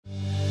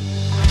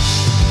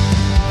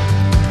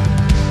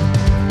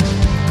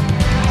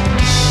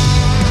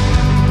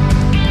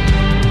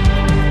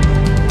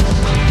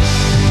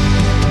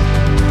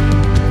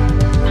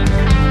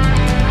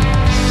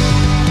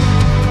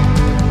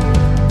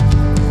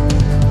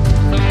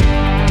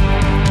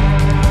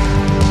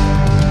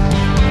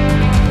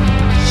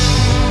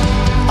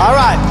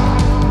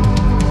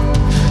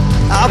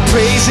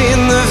praise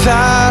in the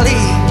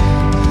valley,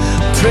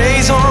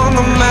 praise on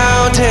the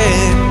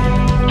mountain.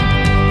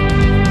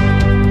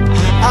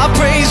 I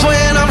praise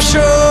when I'm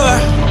sure,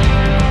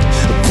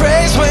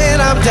 praise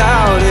when I'm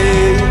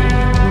doubting.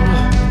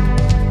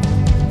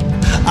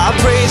 I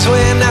praise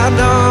when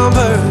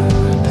outnumbered,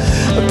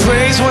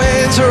 praise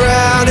when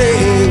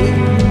surrounded.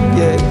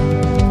 Yeah.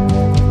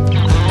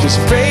 'Cause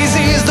praise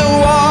is the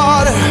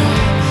water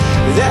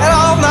that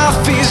all my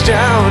fears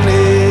drown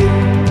in.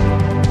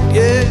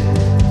 Yeah.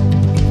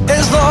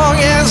 As long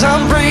as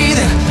I'm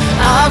breathing,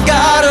 I've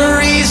got a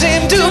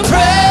reason to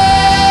praise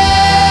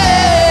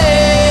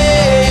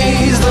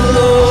the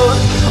Lord,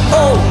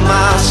 oh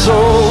my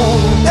soul.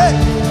 Hey.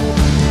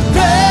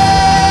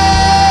 Praise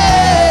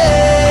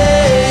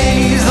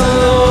the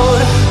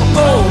Lord,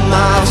 oh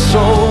my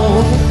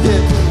soul.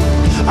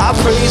 Yeah. I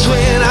praise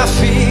when I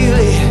feel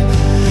it,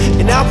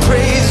 and I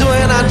praise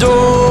when I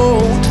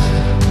don't.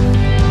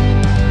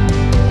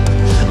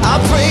 I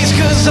praise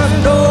 'cause I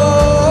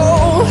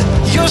know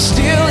you're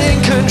still in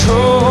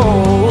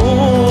control.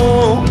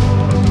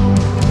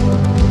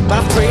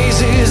 My praise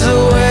is a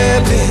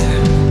weapon,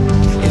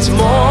 it's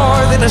more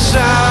than a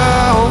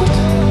sound.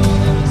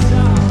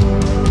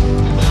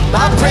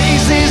 My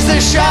praise is the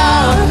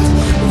shout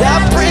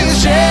that brings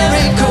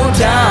Jericho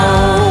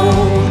down.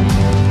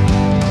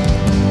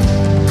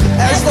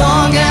 As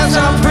long as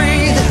I'm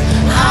breathing,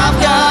 I've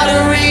got a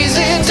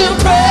reason to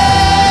praise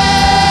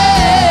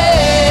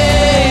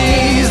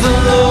the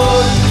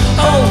Lord,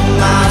 oh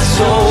my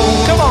soul.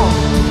 Come on.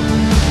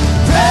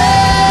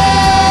 Praise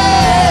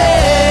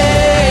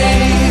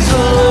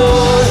the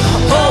Lord,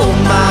 oh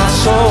my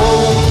soul.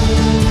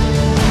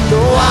 No,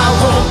 I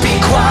won't be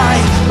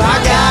quiet, my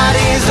God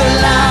is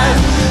alive.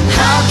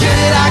 How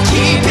could I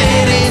keep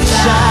it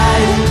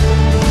inside?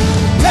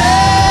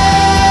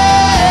 Praise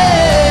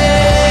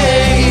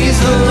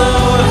the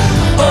Lord,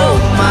 oh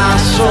my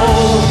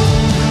soul.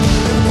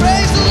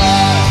 Praise the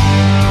Lord.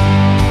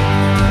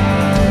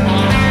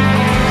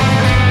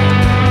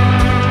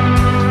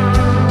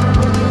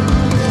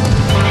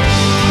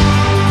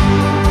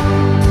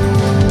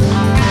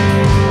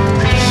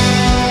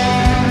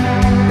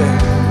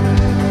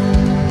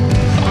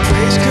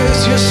 Praise 'cause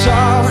you're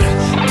sovereign,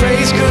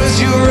 praise 'cause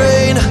you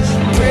reign,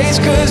 praise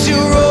 'cause you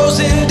rose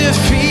and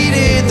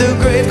defeated the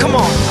grave. Come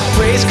on.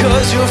 Praise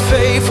 'cause you're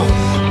faithful,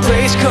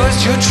 praise 'cause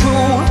you're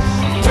true,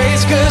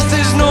 praise 'cause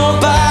there's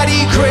nobody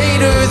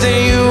greater than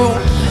you.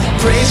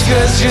 Praise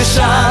 'cause you're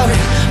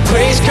sovereign,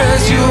 praise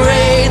 'cause you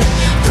reign,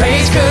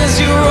 praise 'cause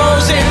you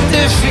rose and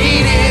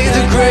defeated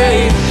the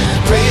grave.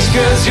 Praise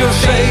 'cause you're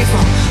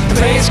faithful,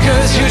 praise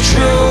 'cause you're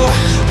true,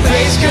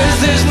 praise 'cause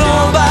there's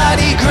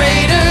nobody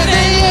greater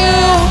than you.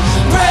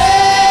 Praise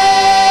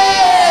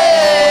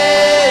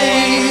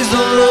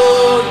the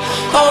Lord,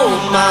 oh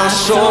my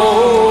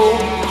soul.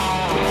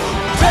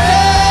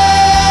 Praise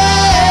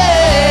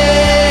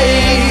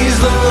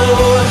the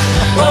Lord,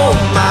 oh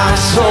my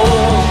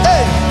soul.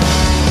 Hey.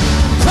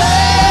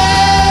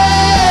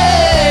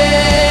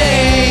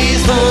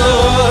 Praise the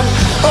Lord,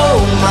 oh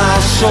my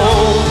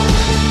soul.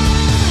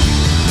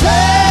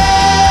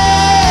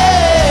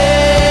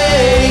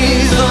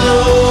 Praise the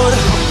Lord,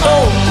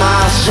 oh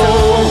my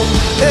soul.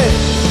 Hey.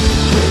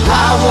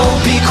 I won't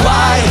be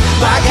quiet,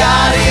 my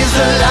God is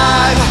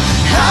alive.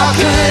 How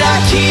could I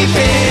keep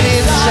it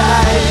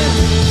inside?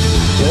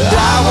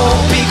 I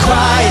won't be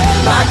quiet,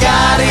 my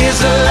God is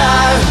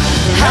alive.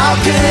 How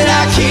could